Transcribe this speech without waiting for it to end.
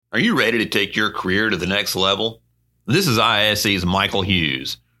Are you ready to take your career to the next level? This is IISC's Michael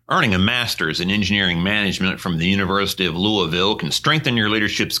Hughes. Earning a master's in engineering management from the University of Louisville can strengthen your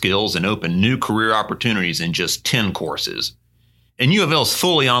leadership skills and open new career opportunities in just 10 courses. In U of L's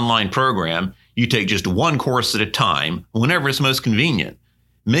fully online program, you take just one course at a time whenever it's most convenient,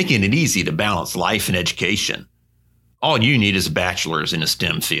 making it easy to balance life and education. All you need is a bachelor's in a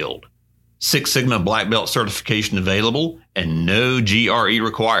STEM field. Six Sigma Black Belt certification available and no GRE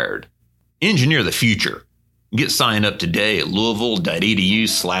required. Engineer the future. Get signed up today at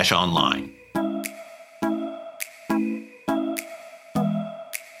louisville.edu/online.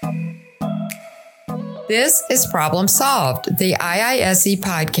 This is Problem Solved, the IISE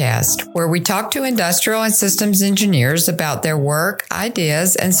podcast, where we talk to industrial and systems engineers about their work,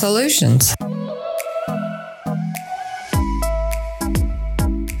 ideas, and solutions.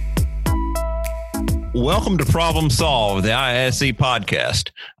 Welcome to Problem Solved, the IISE podcast.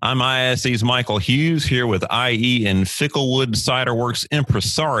 I'm IISE's Michael Hughes, here with IE and Ficklewood Cider Works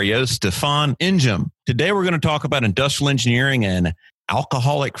impresario Stefan Ingham. Today we're going to talk about industrial engineering and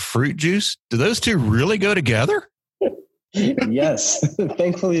alcoholic fruit juice. Do those two really go together? Yes,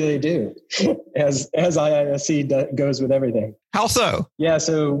 thankfully they do, as IISE goes with everything. How so? Yeah,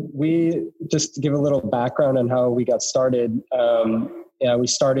 so we, just to give a little background on how we got started,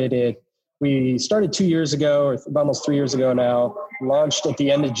 we started 2 years ago, or almost 3 years ago now, launched at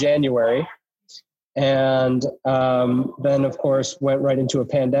the end of January, and then, of course, went right into a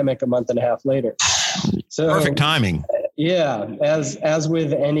pandemic a month and a half later. So, perfect timing. Yeah, as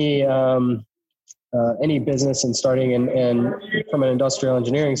with any business and starting and from an industrial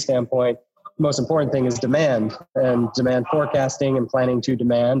engineering standpoint, the most important thing is demand and demand forecasting and planning to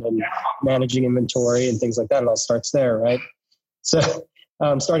demand and managing inventory and things like that. It all starts there, right? So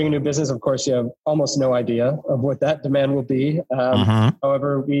starting a new business, of course, you have almost no idea of what that demand will be.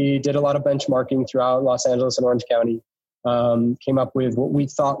 However, we did a lot of benchmarking throughout Los Angeles and Orange County, came up with what we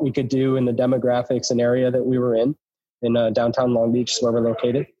thought we could do in the demographics and area that we were in downtown Long Beach, where we're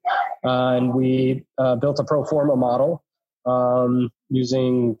located. And we built a pro forma model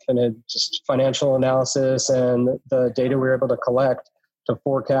using kind of just financial analysis and the data we were able to collect to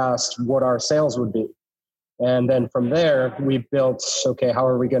forecast what our sales would be. And then from there, we built, okay, how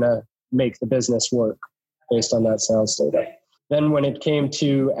are we going to make the business work based on that sales data? Then when it came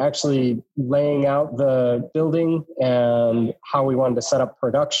to actually laying out the building and how we wanted to set up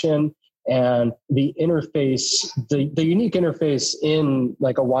production and the interface, the unique interface in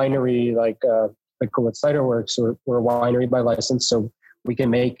like a winery, like Ficklewood Cider Works, or we're a winery by license, so we can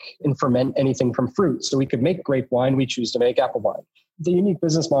make and ferment anything from fruit. So we could make grape wine, we choose to make apple wine. The unique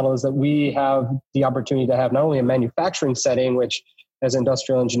business model is that we have the opportunity to have not only a manufacturing setting, which as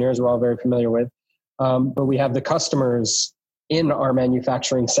industrial engineers we're all very familiar with, but we have the customers in our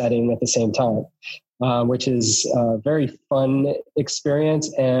manufacturing setting at the same time, which is a very fun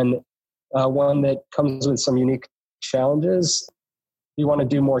experience and one that comes with some unique challenges. You want to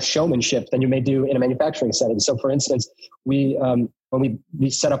do more showmanship than you may do in a manufacturing setting. So for instance, when we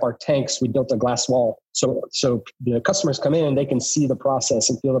set up our tanks, we built a glass wall. So the customers come in and they can see the process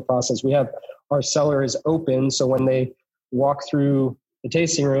and feel the process. We have our cellars open, so when they walk through the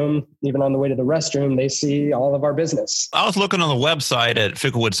tasting room, even on the way to the restroom, they see all of our business. I was looking on the website at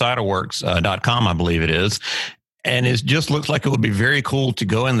FicklewoodCiderWorks.com, I believe it is. And it just looks like it would be very cool to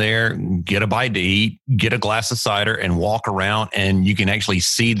go in there, get a bite to eat, get a glass of cider, and walk around, and you can actually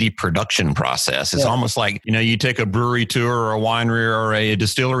see the production process. It's almost like, you take a brewery tour or a winery or a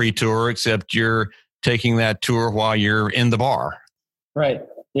distillery tour, except you're taking that tour while you're in the bar. Right.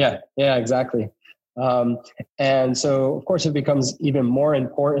 Yeah, exactly. And so, of course, it becomes even more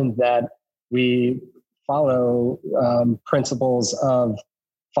important that we follow principles of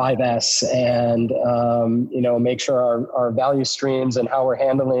 5S and, make sure our value streams and how we're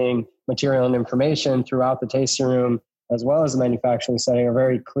handling material and information throughout the tasting room, as well as the manufacturing setting, are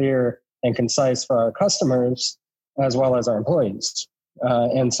very clear and concise for our customers, as well as our employees.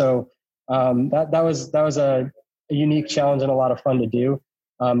 And so that was a unique challenge and a lot of fun to do.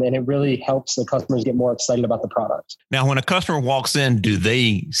 And it really helps the customers get more excited about the product. Now, when a customer walks in, do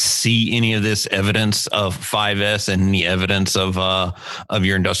they see any of this evidence of 5S and any evidence of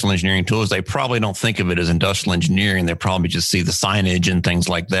your industrial engineering tools? They probably don't think of it as industrial engineering. They probably just see the signage and things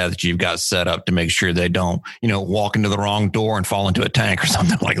like that you've got set up to make sure they don't, walk into the wrong door and fall into a tank or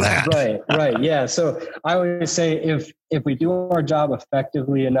something like that. Right. Yeah. So I always say if we do our job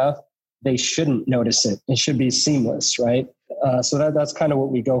effectively enough, they shouldn't notice it. It should be seamless, right? So that's kind of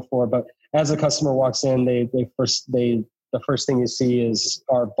what we go for. But as a customer walks in, the first thing you see is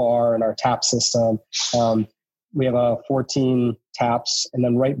our bar and our tap system. we have 14 taps, and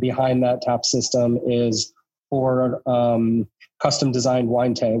then right behind that tap system is 4 custom designed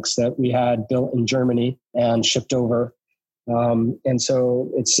wine tanks that we had built in Germany and shipped over. And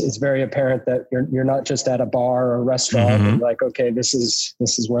so it's very apparent that you're not just at a bar or a restaurant and like, okay, this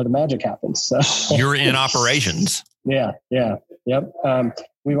is where the magic happens. So, you're in operations. Yeah. Yep.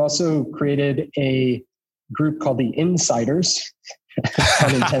 We've also created a group called the Insiders,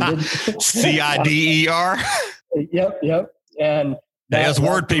 unintended. CIDER. Yep. And as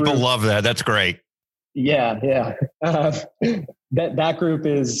word people love that. That's great. Yeah. That group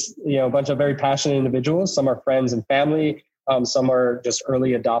is, a bunch of very passionate individuals. Some are friends and family. Some are just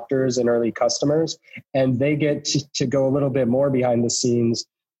early adopters and early customers, and they get to go a little bit more behind the scenes.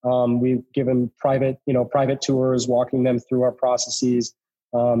 We've given private tours, walking them through our processes,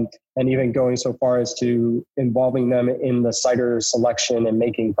 and even going so far as to involving them in the cider selection and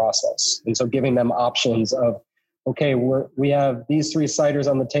making process. And so giving them options of, okay, we have these 3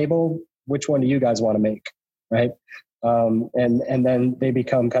 ciders on the table. Which one do you guys want to make? Right. And then they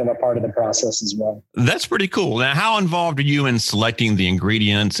become kind of a part of the process as well. That's pretty cool. Now, how involved are you in selecting the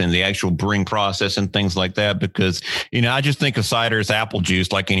ingredients and the actual brewing process and things like that? Because, I just think of cider as apple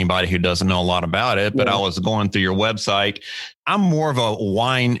juice, like anybody who doesn't know a lot about it. But I was going through your website. I'm more of a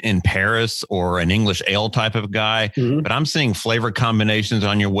wine in Paris or an English ale type of guy, but I'm seeing flavor combinations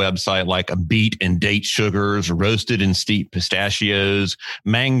on your website, like a beet and date sugars, roasted and steeped pistachios,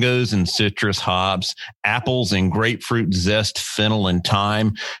 mangoes and citrus hops, apples and grapefruit zest, fennel and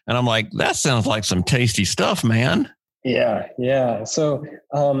thyme. And I'm like, that sounds like some tasty stuff, man. Yeah. So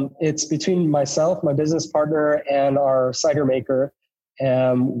it's between myself, my business partner, and our cider maker.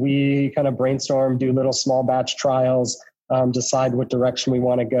 We kind of brainstorm, do little small batch trials, decide what direction we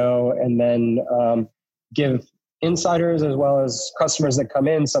want to go, and then give insiders as well as customers that come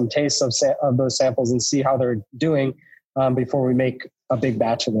in some tastes of those samples and see how they're doing before we make a big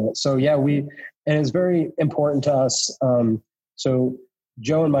batch of it. So yeah, and it's very important to us. So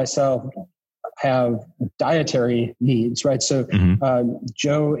Joe and myself have dietary needs, right? So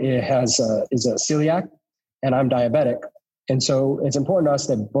Joe is a celiac, and I'm diabetic. And so it's important to us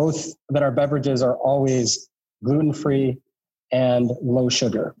that our beverages are always gluten-free and low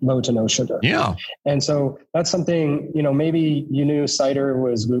to no sugar. Yeah. And so that's something, maybe you knew cider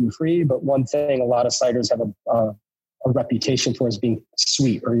was gluten-free, but one thing a lot of ciders have a reputation for is being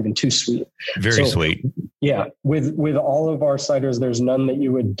sweet or even too sweet. Very sweet. Yeah. With all of our ciders, there's none that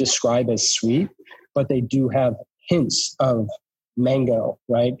you would describe as sweet, but they do have hints of mango,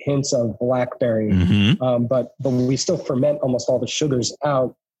 right? Hints of blackberry. But we still ferment almost all the sugars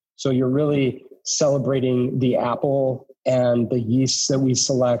out. So you're really celebrating the apple and the yeasts that we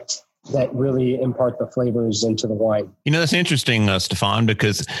select that really impart the flavors into the wine. That's interesting, Stefan,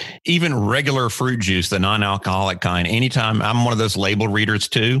 because even regular fruit juice, the non-alcoholic kind, anytime I'm one of those label readers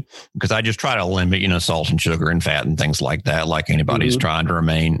too, because I just try to limit, salt and sugar and fat and things like that, like anybody's trying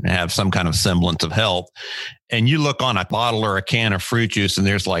to have some kind of semblance of health. And you look on a bottle or a can of fruit juice and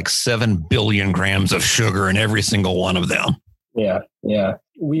there's like 7 billion grams of sugar in every single one of them. Yeah.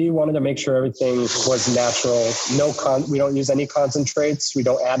 We wanted to make sure everything was natural. We don't use any concentrates. We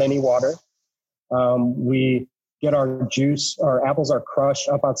don't add any water. We get our juice. Our apples are crushed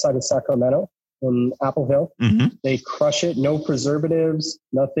up outside of Sacramento in Apple Hill. They crush it, no preservatives,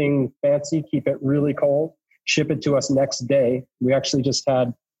 nothing fancy. Keep it really cold. Ship it to us next day. We actually just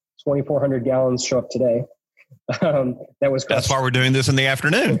had 2,400 gallons show up today. That was crushed. That's why we're doing this in the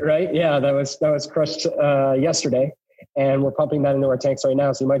afternoon, right? Yeah, that was crushed yesterday. And we're pumping that into our tanks right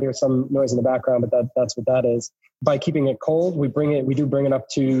now. So you might hear some noise in the background, but that's what that is. By keeping it cold, we do bring it up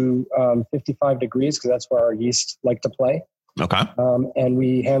to 55 degrees because that's where our yeast like to play. Okay. And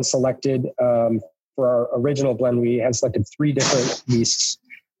we hand selected for our original blend, we hand selected 3 different yeasts.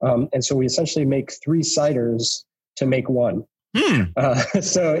 And so we essentially make 3 ciders to make one.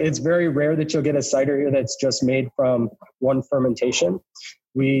 So it's very rare that you'll get a cider here that's just made from one fermentation.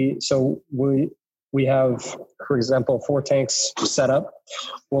 We have, for example, 4 tanks set up.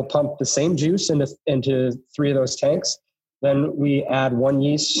 We'll pump the same juice into 3 of those tanks. Then we add 1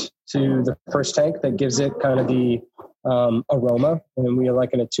 yeast to the first tank that gives it kind of the aroma, and we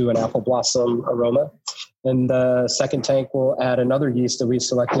liken it to an apple blossom aroma. And the second tank will add another yeast that we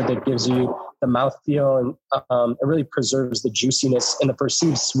selected that gives you the mouthfeel, and it really preserves the juiciness and the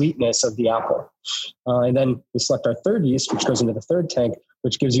perceived sweetness of the apple. And then we select our third yeast, which goes into the third tank,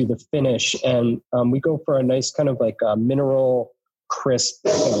 which gives you the finish. And we go for a nice kind of like a mineral crisp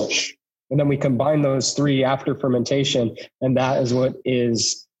finish. And then we combine those 3 after fermentation, and that is what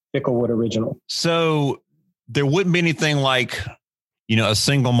is Ficklewood Original. So there wouldn't be anything like, a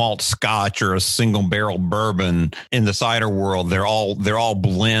single malt Scotch or a single barrel bourbon in the cider world. They're all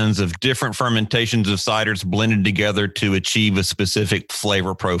blends of different fermentations of ciders blended together to achieve a specific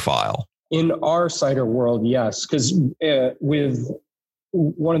flavor profile. In our cider world, yes, because with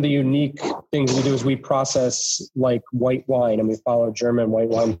one of the unique things we do is we process like white wine, and we follow German white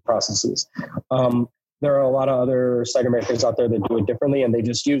wine processes. There are a lot of other cider makers out there that do it differently, and they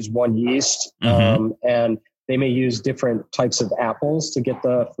just use one yeast, and they may use different types of apples to get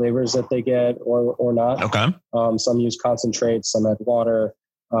the flavors that they get or not. Okay. Some use concentrates, some add water,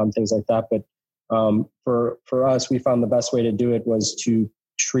 things like that. But for us, we found the best way to do it was to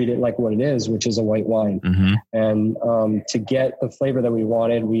treat it like what it is, which is a white wine. And to get the flavor that we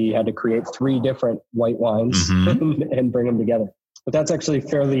wanted, we had to create 3 different white wines and bring them together. But that's actually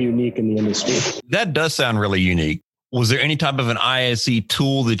fairly unique in the industry. That does sound really unique. Was there any type of an ISE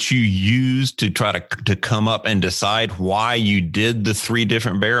tool that you used to try to come up and decide why you did the 3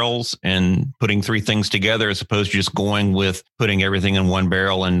 different barrels and putting 3 things together as opposed to just going with putting everything in one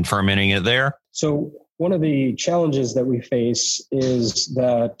barrel and fermenting it there? So one of the challenges that we face is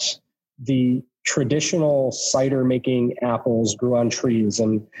that the traditional cider making apples grew on trees,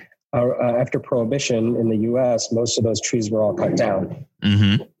 and after Prohibition in the U.S., most of those trees were all cut down.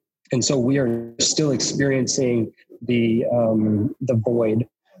 And so we are still experiencing the void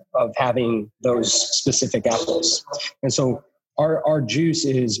of having those specific apples. And so our juice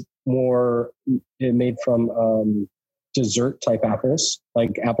is more made from dessert type apples,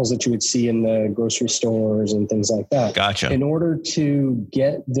 like apples that you would see in the grocery stores and things like that. Gotcha. In order to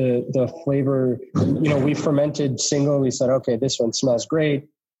get the flavor, we fermented single. We said, okay, this one smells great.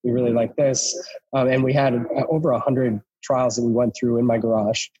 We really like this. And we had over 100 trials that we went through in my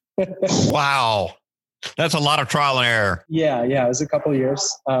garage. Wow. That's a lot of trial and error. Yeah. It was a couple of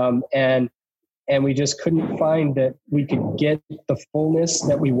years. And we just couldn't find that we could get the fullness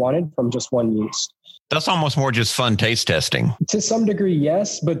that we wanted from just one yeast. That's almost more just fun taste testing. To some degree,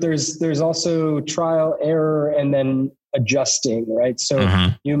 yes, but there's also trial, error, and then adjusting, right?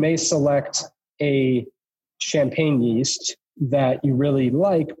 So you may select a champagne yeast that you really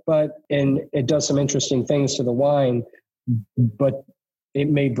like, and it does some interesting things to the wine, but it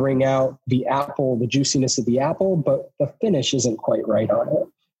may bring out the apple, the juiciness of the apple, but the finish isn't quite right on it.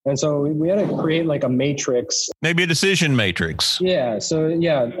 And so we had to create like a matrix. Maybe a decision matrix. Yeah. So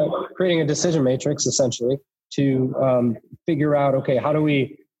creating a decision matrix essentially to figure out, okay, how do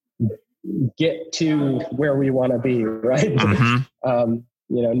we get to where we want to be, right?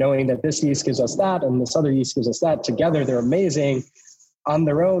 Knowing that this yeast gives us that and this other yeast gives us that. Together, they're amazing. On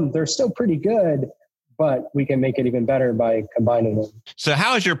their own, they're still pretty good, but we can make it even better by combining them. So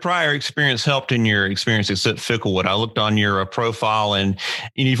how has your prior experience helped in your experience at Ficklewood? I looked on your profile and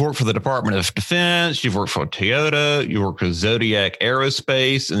you've worked for the Department of Defense, you've worked for Toyota, you worked for Zodiac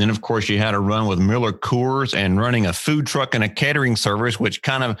Aerospace, and then of course you had a run with Miller Coors and running a food truck and a catering service, which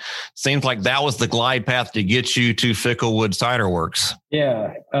kind of seems like that was the glide path to get you to Ficklewood Cider Works.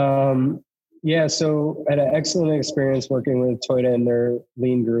 Yeah. So I had an excellent experience working with Toyota and their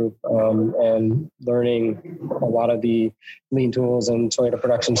lean group and learning a lot of the lean tools and Toyota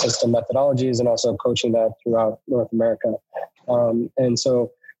production system methodologies, and also coaching that throughout North America. And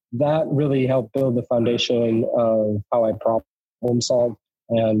so that really helped build the foundation of how I problem solve.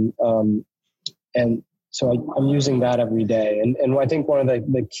 And so I'm using that every day. And I think one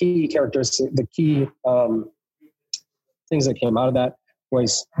of the key characteristics, the key things that came out of that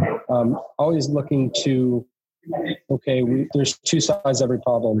was always looking to, there's 2 sides to every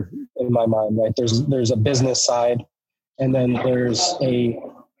problem in my mind, right? There's a business side, and then there's a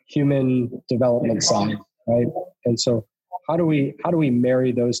human development side, right? And so how do we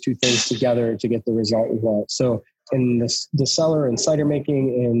marry those 2 things together to get the result we want? So in the cellar and cider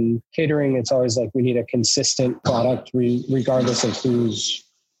making and catering, it's always like we need a consistent product regardless of who's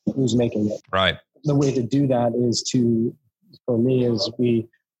making it. Right. The way to do that is for me, we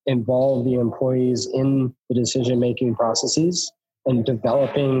involve the employees in the decision-making processes and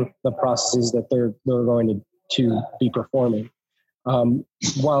developing the processes that they're going to be performing,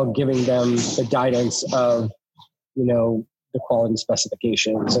 while giving them the guidance of, the quality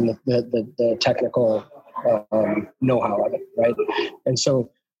specifications and the technical know-how of it, right? And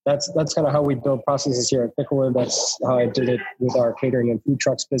so that's kind of how we build processes here at Ficklewood. That's how I did it with our catering and food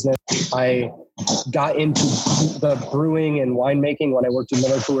trucks business. I got into the brewing and winemaking when I worked in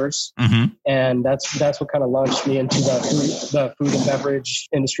Miller Coors, and that's what kind of launched me into the food and beverage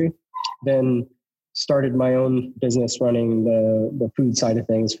industry. Then started my own business running the food side of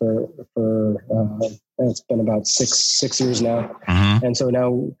things for it's been about six years now. And so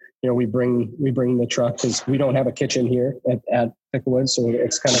now, we bring the truck because we don't have a kitchen here at Picklewood. So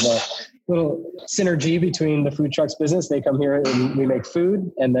it's kind of a little synergy between the food trucks business. They come here and we make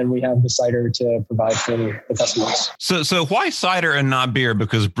food, and then we have the cider to provide for the customers. So why cider and not beer?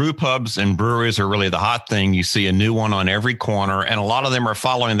 Because brew pubs and breweries are really the hot thing. You see a new one on every corner, and a lot of them are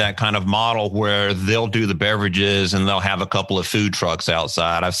following that kind of model where they'll do the beverages and they'll have a couple of food trucks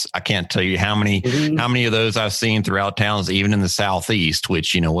outside. I can't tell you how many of those I've seen throughout towns, even in the Southeast,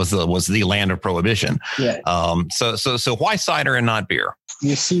 which was the land of prohibition. Yeah. So why cider and not beer?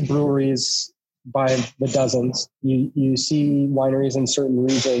 You see breweries by the dozens. You see wineries in certain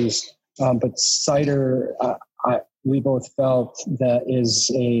regions, but cider, we both felt that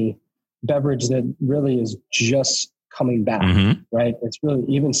is a beverage that really is just coming back, right? It's really,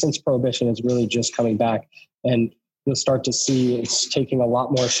 even since Prohibition, it's really just coming back. And you'll start to see it's taking a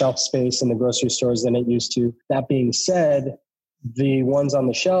lot more shelf space in the grocery stores than it used to. That being said, the ones on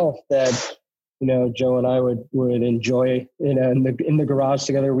the shelf that Joe and I would enjoy, in the garage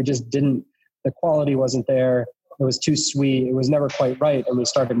together, we just didn't. The quality wasn't there. It was too sweet. It was never quite right, and we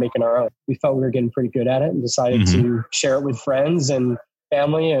started making our own. We felt we were getting pretty good at it, and decided to share it with friends and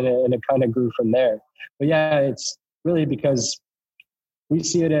family, and it kind of grew from there. But yeah, it's really because we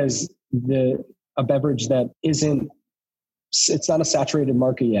see it as a beverage that it's not a saturated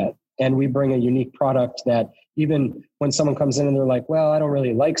market yet, and we bring a unique product that even when someone comes in and they're like, "Well, I don't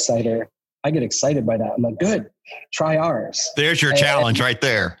really like cider," I get excited by that. I'm like, good, try ours. There's your challenge right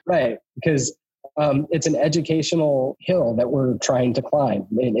there. Right. Because it's an educational hill that we're trying to climb.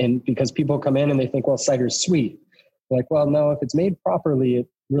 And because people come in and they think, well, cider's sweet. Like, well, no, if it's made properly, it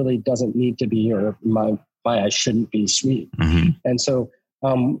really doesn't need to be, or my eyes shouldn't be sweet. And so,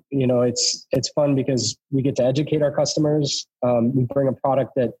 it's fun because we get to educate our customers. We bring a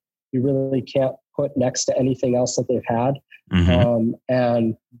product that you really can't put next to anything else that they've had.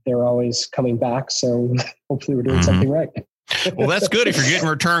 And they're always coming back. So hopefully we're doing something right. Well, that's good. If you're getting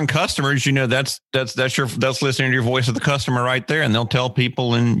return customers, that's listening to your voice of the customer right there, and they'll tell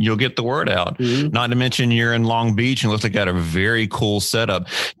people and you'll get the word out. Not to mention you're in Long Beach and it looks like you got a very cool setup.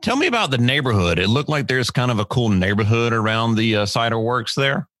 Tell me about the neighborhood. It looked like there's kind of a cool neighborhood around the cider works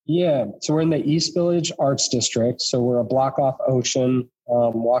there. Yeah. So we're in the East Village Arts District. So we're a block off Ocean,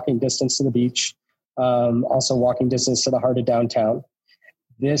 walking distance to the beach. Also walking distance to the heart of downtown.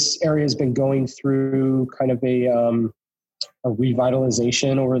 This area has been going through kind of a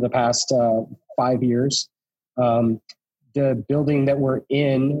revitalization over the past 5 years. The building that we're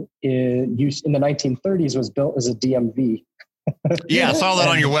in the 1930s was built as a DMV. Yeah, I saw that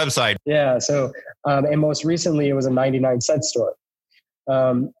on your website. Yeah. So, and most recently it was a 99-cent store.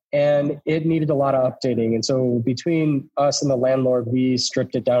 And it needed a lot of updating. And so between us and the landlord, we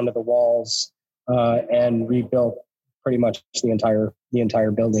stripped it down to the walls, and rebuilt pretty much the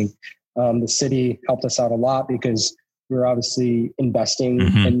entire building. The city helped us out a lot because we were obviously investing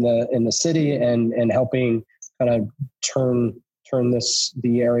in the city and helping kind of turn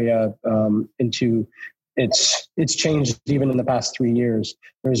the area into it's changed even in the past 3 years.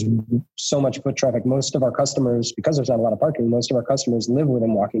 There's so much foot traffic. Most of our customers, because there's not a lot of parking, most of our customers live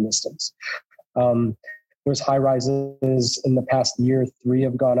within walking distance. There's high rises in the past year. 3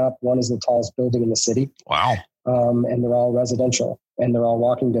 have gone up. 1 is the tallest building in the city. Wow. And they're all residential and they're all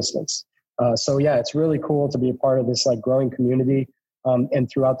walking distance. So yeah, it's really cool to be a part of this growing community. And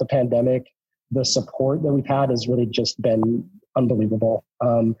throughout the pandemic, the support that we've had has really just been unbelievable.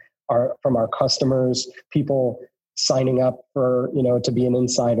 From our customers, people signing up for, to be an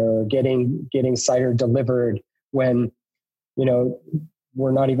insider, getting cider delivered when,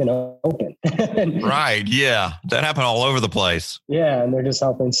 we're not even open. Right. Yeah. That happened all over the place. Yeah. And they're just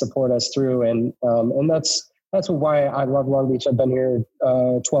helping support us through. And that's why I love Long Beach. I've been here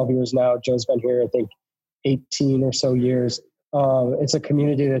 12 years now. Joe's been here, I think, 18 or so years. It's a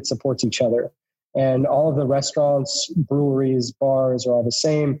community that supports each other. And all of the restaurants, breweries, bars are all the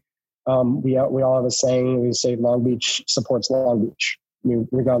same. We all have a saying. We say Long Beach supports Long Beach,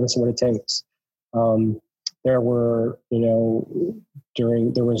 regardless of what it takes. There were,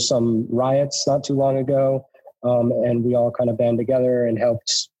 there were some riots not too long ago, and we all kind of band together and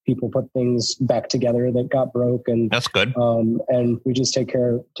helped people put things back together that got broke. And that's good. And we just take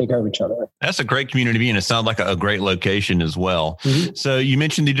care of each other. That's a great community to be in. It sounds like a great location as well. So you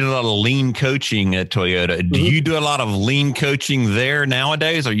mentioned you did a lot of lean coaching at Toyota. Do you do a lot of lean coaching there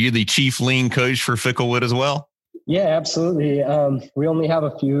nowadays? Are you the chief lean coach for Ficklewood as well? Yeah, absolutely. We only have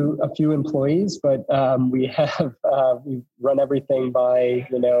a few employees, but we run everything by,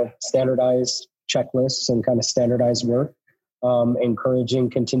 standardized checklists and kind of standardized work. encouraging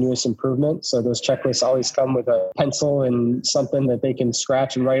continuous improvement. So those checklists always come with a pencil and something that they can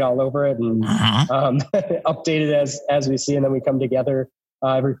scratch and write all over it and update it as we see. And then we come together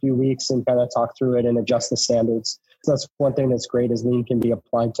every few weeks and kind of talk through it and adjust the standards. So that's one thing that's great is Lean can be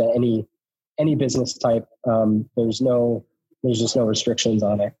applied to any business type. There's just no restrictions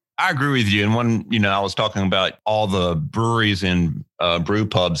on it. I agree with you. And when, I was talking about all the breweries and brew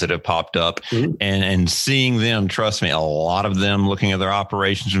pubs that have popped up and seeing them, trust me, a lot of them looking at their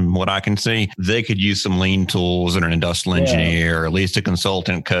operations from what I can see, they could use some Lean tools and an industrial engineer, or at least a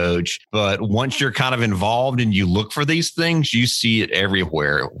consultant coach. But once you're kind of involved and you look for these things, you see it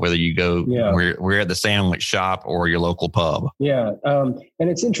everywhere, whether you go, we're at the sandwich shop or your local pub. Yeah. And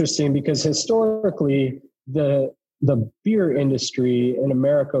it's interesting because historically, the beer industry in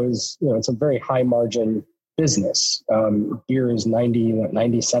America is, it's a very high margin business. Beer is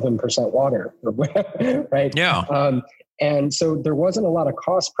 97% water, right? Yeah. And so there wasn't a lot of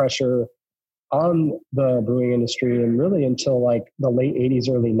cost pressure on the brewing industry and really until like the late 80s,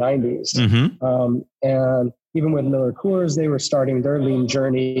 early 90s. And even with Miller Coors, they were starting their Lean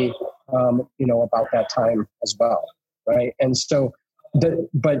journey, about that time as well. Right. And so,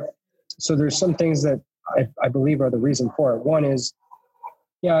 so there's some things that I believe are the reason for it. One is,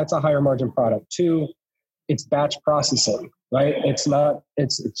 it's a higher margin product. Two, it's batch processing, right? It's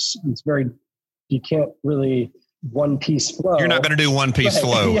very, you can't really one piece flow. You're not going to do one piece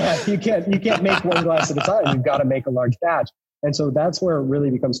flow. Yeah, you can't make one glass at a time. You've got to make a large batch. And so that's where it really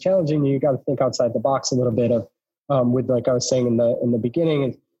becomes challenging. You got to think outside the box a little bit of, with like I was saying in the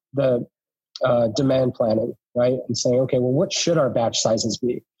beginning, the demand planning, right? And saying, okay, well, what should our batch sizes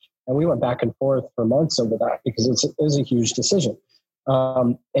be? And we went back and forth for months over that because it is a huge decision.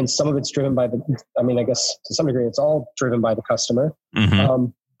 And some of it's driven by I guess to some degree, it's all driven by the customer.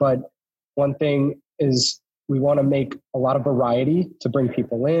 But one thing is we want to make a lot of variety to bring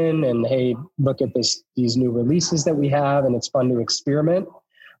people in and, hey, look at these new releases that we have and it's fun to experiment.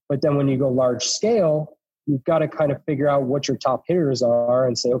 But then when you go large scale, you've got to kind of figure out what your top hitters are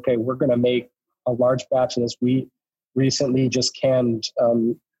and say, okay, we're going to make a large batch of this. We recently just canned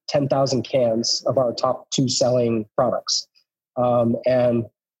 10,000 cans of our top 2 selling products. And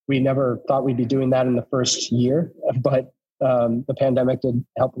we never thought we'd be doing that in the first year, but the pandemic did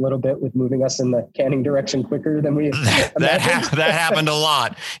help a little bit with moving us in the canning direction quicker than we imagined. That happened a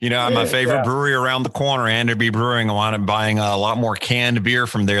lot. My favorite brewery around the corner, Anderby Brewing, I wound up buying a lot more canned beer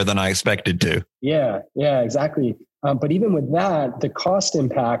from there than I expected to. Yeah, exactly. But even with that, the cost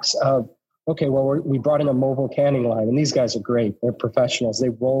impacts of, okay, well, we brought in a mobile canning line, and these guys are great. They're professionals. They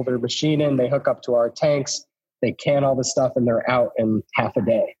roll their machine in, they hook up to our tanks, they can all the stuff, and they're out in half a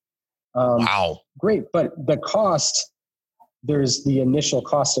day. Wow. Great. But the cost, there's the initial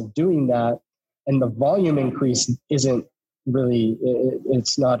cost of doing that, and the volume increase isn't really,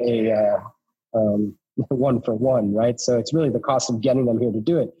 it's not a one for one, right? So it's really the cost of getting them here to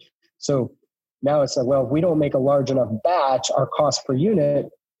do it. So now it's like, well, if we don't make a large enough batch, our cost per unit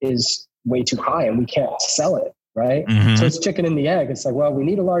is way too high and we can't sell it, right? So it's chicken and the egg. It's like, well, we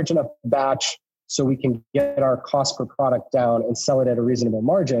need a large enough batch so we can get our cost per product down and sell it at a reasonable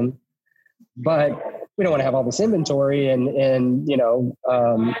margin. But we don't want to have all this inventory and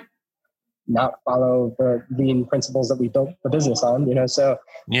not follow the Lean principles that we built the business on, So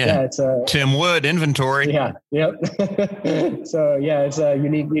it's a Tim Wood inventory. Yeah. Yep. So it's a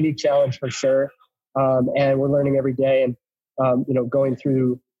unique challenge for sure. And we're learning every day and, going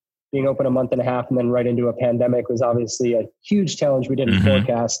through being open a month and a half and then right into a pandemic was obviously a huge challenge we didn't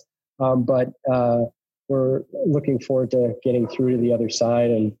forecast. But we're looking forward to getting through to the other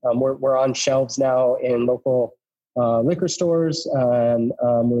side. And we're on shelves now in local liquor stores, and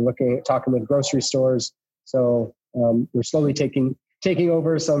we're talking with grocery stores. So we're slowly taking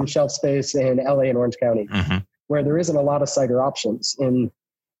over some shelf space in LA and Orange County, where there isn't a lot of cider options. And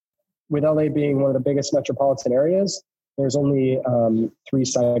with LA being one of the biggest metropolitan areas, there's only 3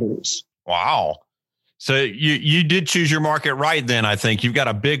 cideries. Wow. So you did choose your market right then, I think. You've got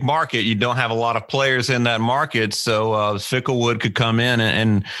a big market. You don't have a lot of players in that market. So Ficklewood could come in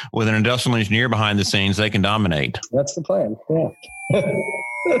and with an industrial engineer behind the scenes, they can dominate. That's the plan. Yeah.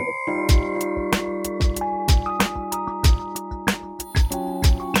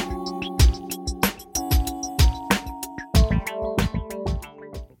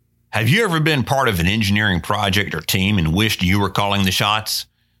 Have you ever been part of an engineering project or team and wished you were calling the shots?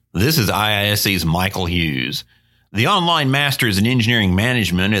 This is IISC's Michael Hughes. The online Masters in Engineering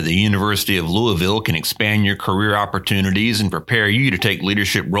Management at the University of Louisville can expand your career opportunities and prepare you to take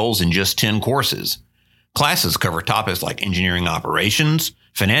leadership roles in just 10 courses. Classes cover topics like engineering operations,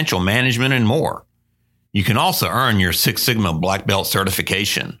 financial management, and more. You can also earn your Six Sigma Black Belt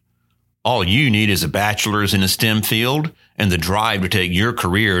certification. All you need is a bachelor's in a STEM field and the drive to take your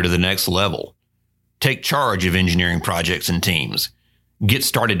career to the next level. Take charge of engineering projects and teams. Get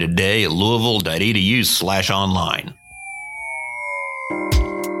started today at louisville.edu/online.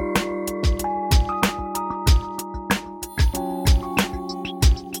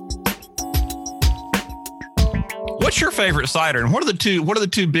 What's your favorite cider, and what are the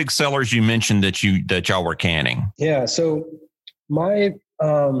two big sellers you mentioned that y'all were canning? Yeah, so my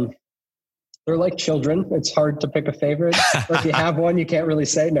they're like children. It's hard to pick a favorite. Or if you have one, you can't really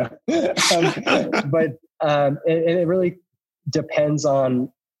say no. But it really depends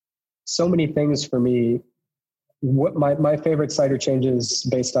on so many things for me. What my favorite cider changes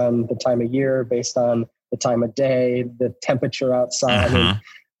based on the time of year, based on the time of day, the temperature outside. And,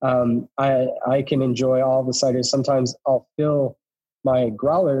 I can enjoy all the ciders. Sometimes I'll fill my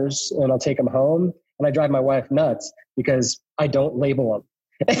growlers and I'll take them home, and I drive my wife nuts because I don't label them.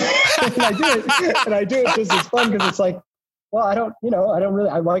 And I do it just as fun because it's like, well, I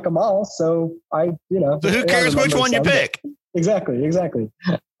like them all. So So who cares which one you pick? Exactly.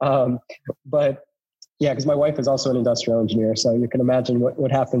 But yeah, because my wife is also an industrial engineer, so you can imagine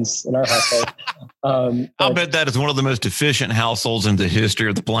what happens in our household. I'll bet that is one of the most efficient households in the history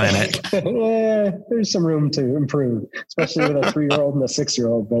of the planet. There's some room to improve, especially with a 3-year-old and a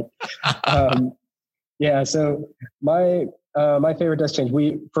 6-year-old. But so my favorite dust change.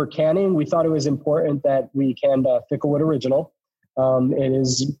 For canning, we thought it was important that we canned Ficklewood Original. It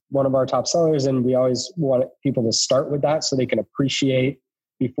is one of our top sellers, and we always want people to start with that so they can appreciate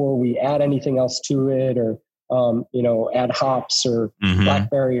before we add anything else to it, or add hops or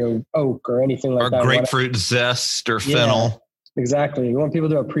blackberry or oak or anything like that. Or grapefruit zest or fennel. Yeah, exactly. We want people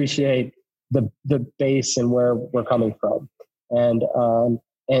to appreciate the base and where we're coming from, and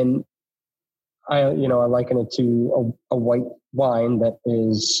I liken it to a white wine that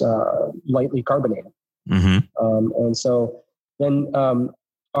is lightly carbonated. And so then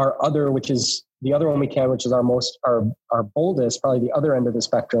our other, which is the other one we can, which is our boldest, probably the other end of the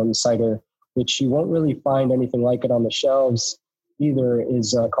spectrum cider, which you won't really find anything like it on the shelves either,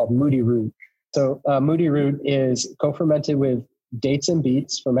 is called Moody Root. So Moody Root is co-fermented with dates and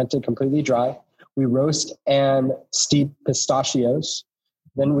beets, fermented completely dry. We roast and steep pistachios.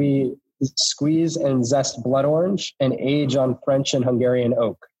 Then we squeeze and zest blood orange and age on French and Hungarian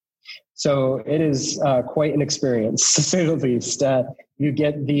oak. So it is quite an experience, to say the least. You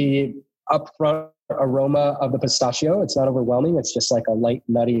get the upfront aroma of the pistachio. It's not overwhelming. It's just like a light,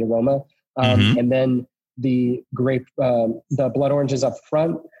 nutty aroma. And then the grape, the blood orange is up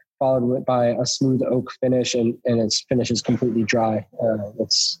front, followed by a smooth oak finish, and its finish is completely dry.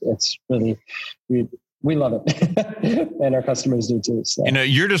 It's really, we love it, and our customers do too. So.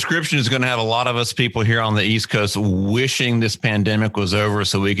 Your description is going to have a lot of us people here on the East Coast wishing this pandemic was over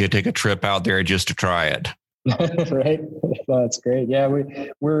so we could take a trip out there just to try it. Right. Well, that's great. Yeah,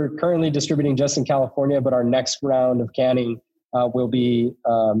 we're currently distributing just in California, but our next round of canning will be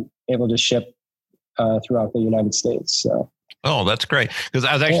able to ship throughout the United States. So. Oh, that's great. Because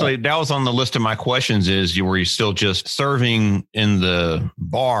I was actually, that was on the list of my questions were you still just serving in the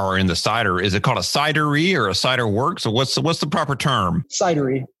bar or in the cider? Is it called a cidery or a cider works? Or what's the proper term?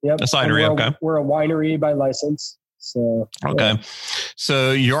 Cidery. Yep. A cidery. Okay. We're a winery by license. So, okay. Yeah.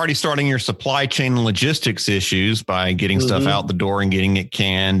 So you're already starting your supply chain and logistics issues by getting stuff out the door and getting it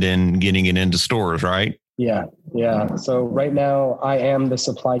canned and getting it into stores, right? Yeah. So right now I am the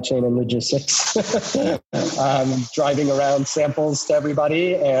supply chain and logistics. I'm driving around samples to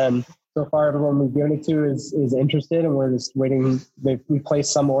everybody, and so far everyone we've given it to is interested, and we're just waiting. We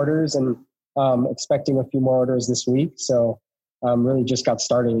placed some orders and expecting a few more orders this week. So really just got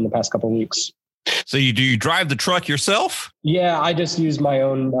started in the past couple of weeks. So do you drive the truck yourself? Yeah, I just use my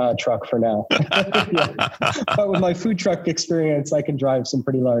own truck for now. But with my food truck experience, I can drive some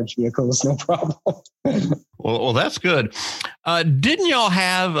pretty large vehicles, no problem. Well, that's good. Didn't y'all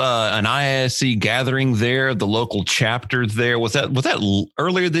have an IISC gathering there, the local chapter there? Was that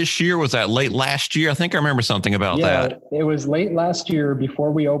earlier this year? Was that late last year? I think I remember something about that. It was late last year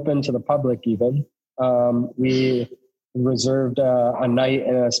before we opened to the public even. We reserved a night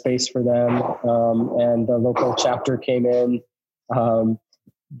and a space for them, and the local chapter came in.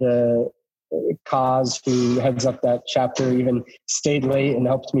 The Kaz, who heads up that chapter, even stayed late and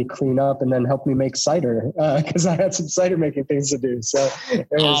helped me clean up and then helped me make cider because I had some cider making things to do. So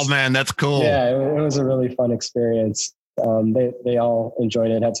oh man, that's cool. Yeah, it was a really fun experience. They all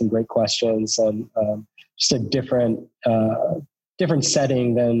enjoyed it, had some great questions, and just a different different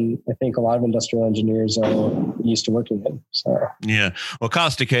setting than I think a lot of industrial engineers are used to working in. So yeah, well,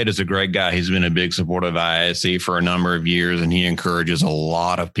 Costa Cade is a great guy. He's been a big supporter of ISE for a number of years, and he encourages a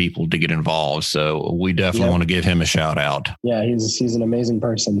lot of people to get involved. So we definitely want to give him a shout out. Yeah, he's an amazing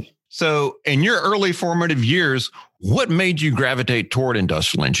person. So in your early formative years, what made you gravitate toward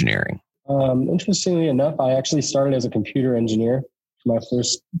industrial engineering? Interestingly enough, I actually started as a computer engineer for my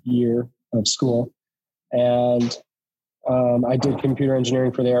first year of school. And I did computer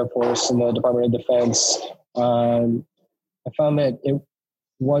engineering for the Air Force and the Department of Defense. I found that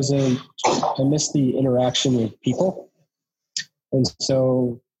I missed the interaction with people. And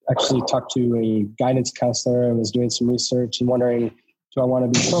so actually talked to a guidance counselor and was doing some research and wondering, do I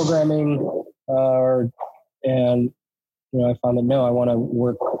want to be programming? I found that no, I want to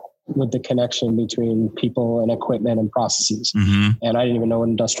work with the connection between people and equipment and processes. Mm-hmm. And I didn't even know what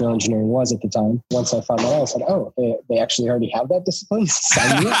industrial engineering was at the time. Once I found that out, I said, oh, they actually already have that discipline.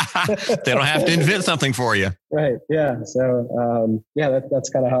 They don't have to invent something for you. Right. Yeah. So, that's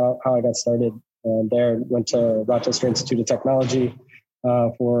kind of how I got started there. Went to Rochester Institute of Technology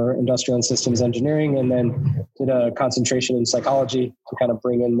for industrial and systems engineering, and then did a concentration in psychology to kind of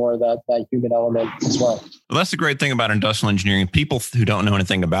bring in more of that human element as well. Well, that's the great thing about industrial engineering. People who don't know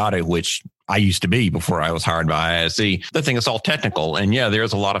anything about it, which I used to be before I was hired by ISE, they think it's all technical. And yeah,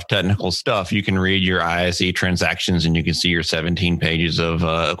 there's a lot of technical stuff. You can read your ISE transactions and you can see your 17 pages of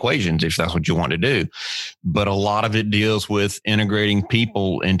equations if that's what you want to do. But a lot of it deals with integrating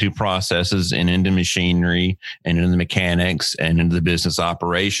people into processes and into machinery and into the mechanics and into the business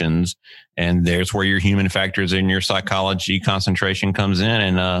operations. And there's where your human factors and your psychology concentration comes in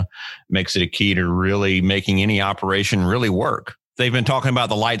and makes it a key to really making any operation really work. They've been talking about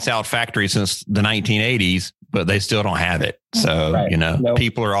the lights out factory since the 1980s, but they still don't have it. So, right.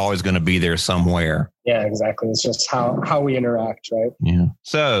 People are always going to be there somewhere. Yeah, exactly. It's just how we interact, right? Yeah.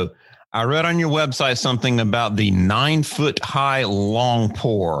 So I read on your website something about the 9-foot high long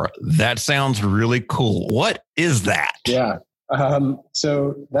pour. That sounds really cool. What is that? Yeah.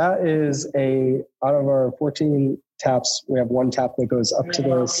 So that is out of our 14 taps, we have one tap that goes up to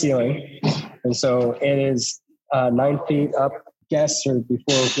the ceiling. And so it is 9 feet up. Guests, or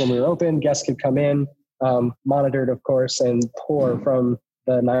before when we were open, guests could come in, monitored, of course, and pour from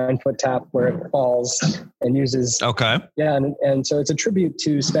the 9-foot tap where it falls and uses. Okay. Yeah. And so it's a tribute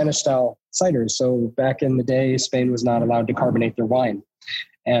to Spanish style ciders. So back in the day, Spain was not allowed to carbonate their wine.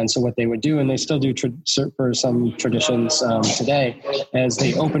 And so what they would do, and they still do for some traditions today, is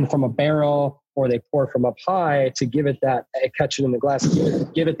they open from a barrel or they pour from up high to give it that, catch it in the glass,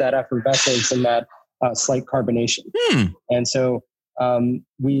 give it that effervescence and that slight carbonation. And so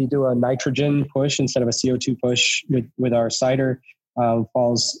we do a nitrogen push instead of a CO2 push with our cider.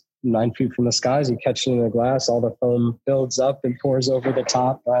 Falls 9 feet from the skies. You catch it in the glass, all the foam builds up and pours over the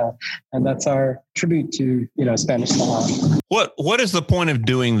top. And that's our tribute to, Spanish style. What is the point of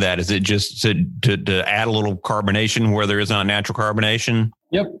doing that? Is it just to add a little carbonation where there is not natural carbonation?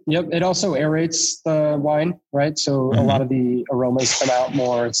 Yep. It also aerates the wine, right? So a lot of the aromas come out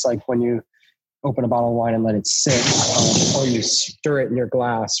more. It's like when you open a bottle of wine and let it sit, or you stir it in your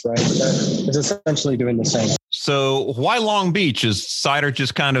glass, right? It's essentially doing the same. So why Long Beach? Is cider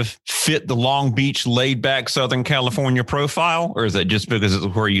just kind of fit the Long Beach laid back Southern California profile? Or is that just because it's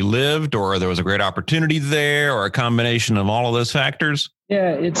where you lived, or there was a great opportunity there, or a combination of all of those factors?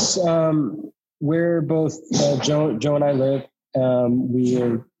 Yeah, it's where both Joe and I live. We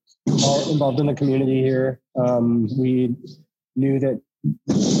are all involved in the community here. We knew that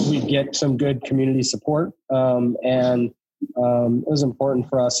we'd get some good community support. And it was important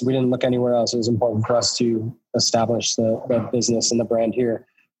for us. We didn't look anywhere else. It was important for us to establish the business and the brand here,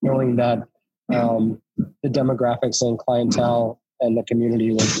 knowing that the demographics and clientele and the community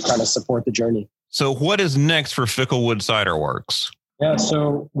would kind of support the journey. So what is next for Ficklewood Cider Works? Yeah,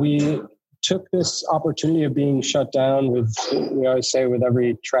 so we took this opportunity of being shut down we always say with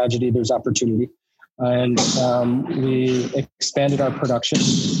every tragedy, there's opportunity. And we expanded our production.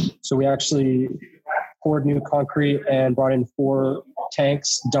 So we actually poured new concrete and brought in 4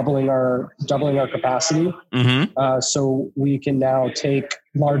 tanks, doubling our capacity. So we can now take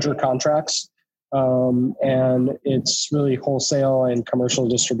larger contracts. And it's really wholesale and commercial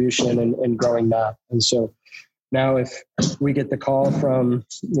distribution and growing that. And so now if we get the call from,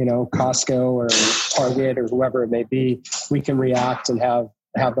 Costco or Target or whoever it may be, we can react and have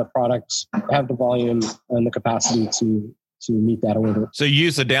the products, have the volume and the capacity to meet that order. So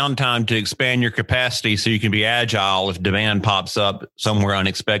use the downtime to expand your capacity so you can be agile if demand pops up somewhere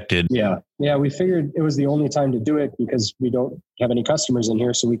unexpected. Yeah. We figured it was the only time to do it because we don't have any customers in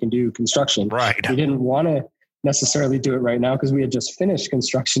here, so we can do construction. Right. We didn't want to necessarily do it right now because we had just finished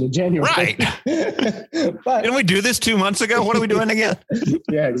construction in January. Right. But didn't we do this 2 months ago? What are we doing again?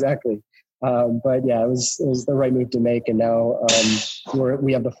 yeah, exactly. But yeah, it was the right move to make, and now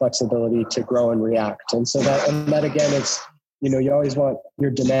we have the flexibility to grow and react. And so that again, it's, you always want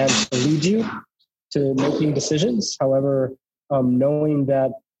your demand to lead you to making decisions. However, knowing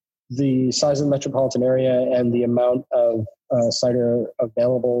that the size of the metropolitan area and the amount of cider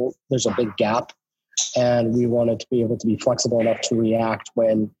available, there's a big gap, and we wanted to be able to be flexible enough to react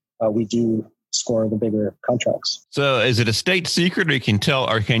when we do score the bigger contracts. So is it a state secret,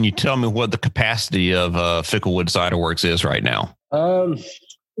 or can you tell me what the capacity of Ficklewood Cider Works is right now?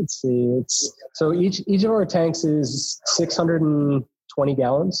 Let's see. So each of our tanks is 620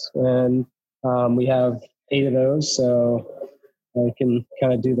 gallons, and we have 8 of those. So I can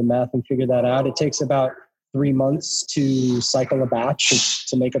kind of do the math and figure that out. It takes about 3 months to cycle a batch,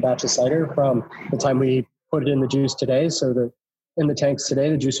 to make a batch of cider from the time we put it in the juice today. So in the tanks today,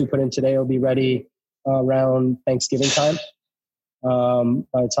 the juice we put in today will be ready around Thanksgiving time,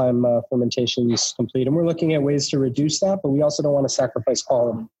 by the time fermentation is complete. And we're looking at ways to reduce that, but we also don't want to sacrifice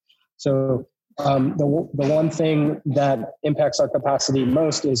quality. So the one thing that impacts our capacity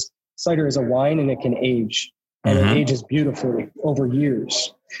most is cider is a wine, and it can age, and it ages beautifully over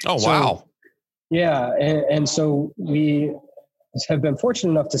years. Oh, wow. Yeah. And so we have been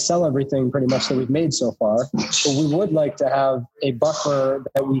fortunate enough to sell everything pretty much that we've made so far, but we would like to have a buffer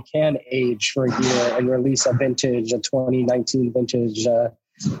that we can age for a year and release a vintage, a 2019 vintage, a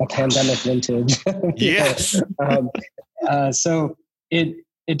pandemic vintage. Yes. So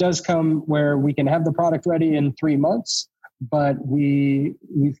it does come where we can have the product ready in 3 months, but we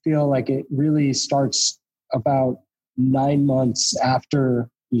feel like it really starts about 9 months after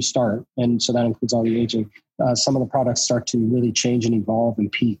you start. And so that includes all the aging. Some of the products start to really change and evolve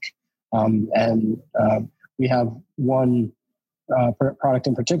and peak. We have one product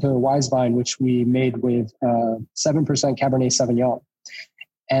in particular, Weisswein, which we made with 7% Cabernet Sauvignon.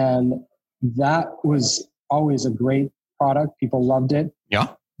 And that was always a great product. People loved it. Yeah.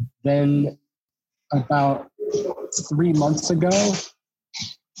 Then about 3 months ago,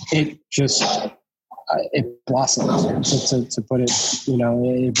 it just... it blossomed, to put it,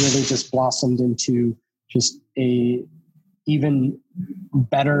 it really just blossomed into just a even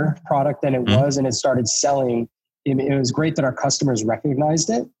better product than it was. And it started selling. It was great that our customers recognized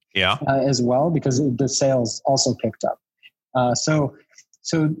it as well, because the sales also picked up. So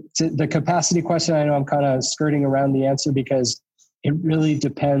to the capacity question, I know I'm kind of skirting around the answer because it really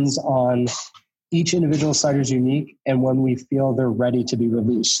depends on each individual cider is unique, and when we feel they're ready to be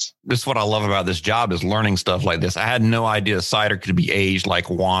released. This is what I love about this job, is learning stuff like this. I had no idea cider could be aged like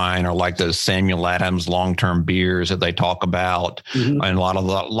wine, or like those Samuel Adams long-term beers that they talk about. And a lot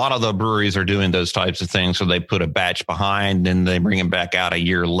of the breweries are doing those types of things. So they put a batch behind, and they bring it back out a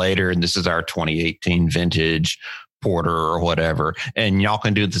year later. And this is our 2018 vintage porter or whatever, and y'all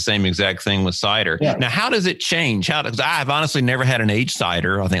can do the same exact thing with cider. Yeah. Now, how does it change? Because I've honestly never had an aged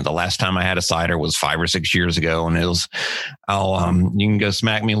cider. I think the last time I had a cider was 5 or 6 years ago, and it was, you can go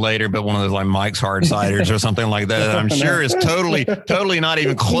smack me later, but one of those like Mike's Hard Ciders or something like that. I'm sure is totally not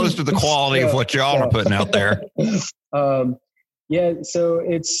even close to the quality of what y'all are putting out there. So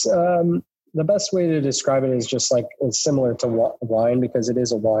it's the best way to describe it is just like it's similar to wine, because it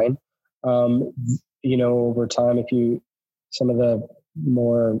is a wine. Over time, some of the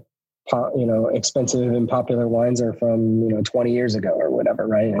more, expensive and popular wines are from, 20 years ago or whatever.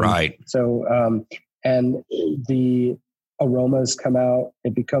 Right. Right. So, and the aromas come out,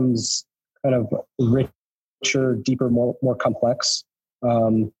 it becomes kind of richer, deeper, more complex.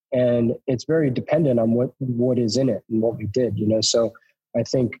 And it's very dependent on what is in it and what we did, so I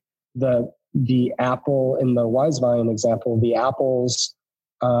think the apple in the Weisswein example, the apples,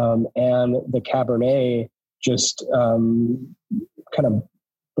 and the Cabernet just kind of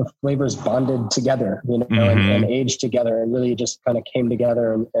the flavors bonded together, and aged together, and really just kind of came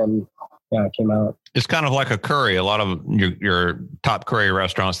together and it came out. It's kind of like a curry. A lot of your top curry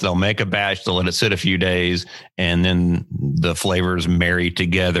restaurants, they'll make a batch, they'll let it sit a few days, and then the flavors marry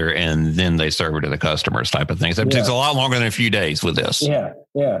together, and then they serve it to the customers type of thing. So it takes a lot longer than a few days with this. Yeah,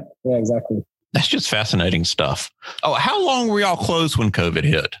 exactly. That's just fascinating stuff. Oh, how long were y'all closed when COVID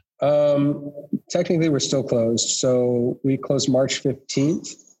hit? Technically, we're still closed. So we closed March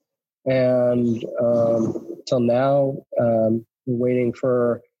 15th. And till now, we're waiting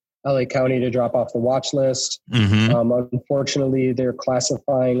for LA County to drop off the watch list. Unfortunately, they're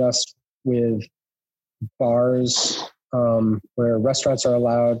classifying us with bars, where restaurants are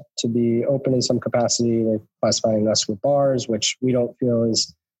allowed to be open in some capacity. They're classifying us with bars, which we don't feel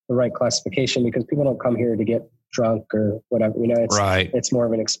is the right classification, because people don't come here to get drunk or whatever, it's more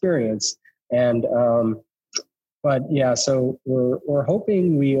of an experience. And, but yeah, so we're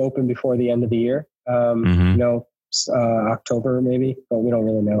hoping we open before the end of the year, October maybe, but we don't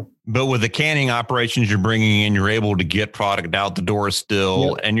really know. But with the canning operations you're bringing in, you're able to get product out the door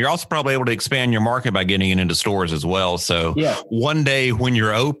still. Yep. And you're also probably able to expand your market by getting it into stores as well. So one day when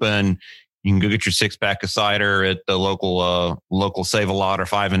you're open, you can go get your 6-pack of cider at the local Save-A-Lot or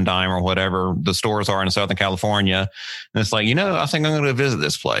Five and Dime or whatever the stores are in Southern California. And it's like, I think I'm going to visit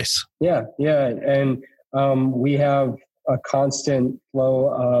this place. Yeah. And we have a constant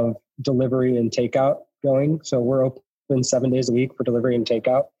flow of delivery and takeout going. So we're open 7 days a week for delivery and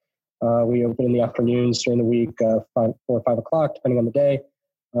takeout. We open in the afternoons during the week, 4 or 5 o'clock, depending on the day.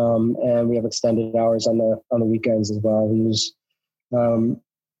 And we have extended hours on the weekends as well. We use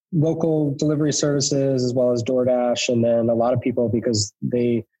local delivery services as well as DoorDash. And then a lot of people, because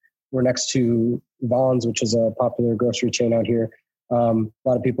we're next to Vons, which is a popular grocery chain out here. A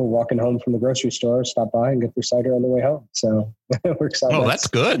lot of people walking home from the grocery store stop by and get their cider on the way home. So we're excited. Oh, that's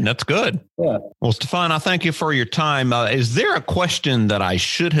good. That's good. Yeah. Well, Stefan, I thank you for your time. Is there a question that I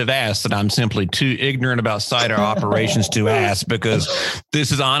should have asked that I'm simply too ignorant about cider operations to ask? Because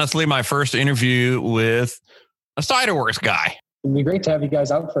this is honestly my first interview with a Ciderworks guy. It'd be great to have you guys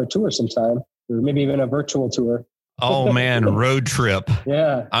out for a tour sometime, or maybe even a virtual tour. Oh, man, road trip.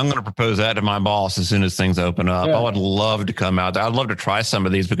 Yeah. I'm going to propose that to my boss as soon as things open up. Yeah. I would love to come out there. I'd love to try some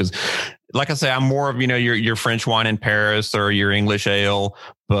of these because, like I say, I'm more of, your French wine in Paris or your English ale.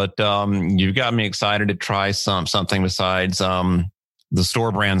 But you've got me excited to try something besides the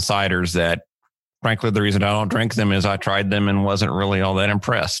store brand ciders that, frankly, the reason I don't drink them is I tried them and wasn't really all that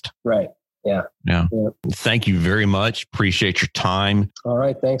impressed. Right. Yeah. Thank you very much. Appreciate your time. All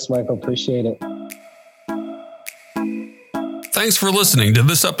right. Thanks, Michael. Appreciate it. Thanks for listening to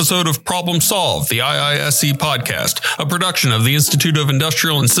this episode of Problem Solved, the IISE podcast, a production of the Institute of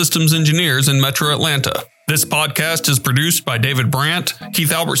Industrial and Systems Engineers in Metro Atlanta. This podcast is produced by David Brandt,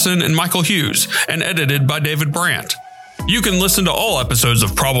 Keith Albertson, and Michael Hughes, and edited by David Brandt. You can listen to all episodes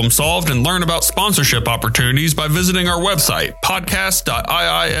of Problem Solved and learn about sponsorship opportunities by visiting our website,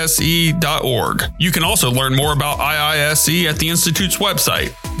 podcast.iise.org. You can also learn more about IISE at the Institute's website,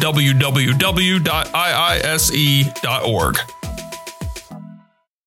 www.iise.org.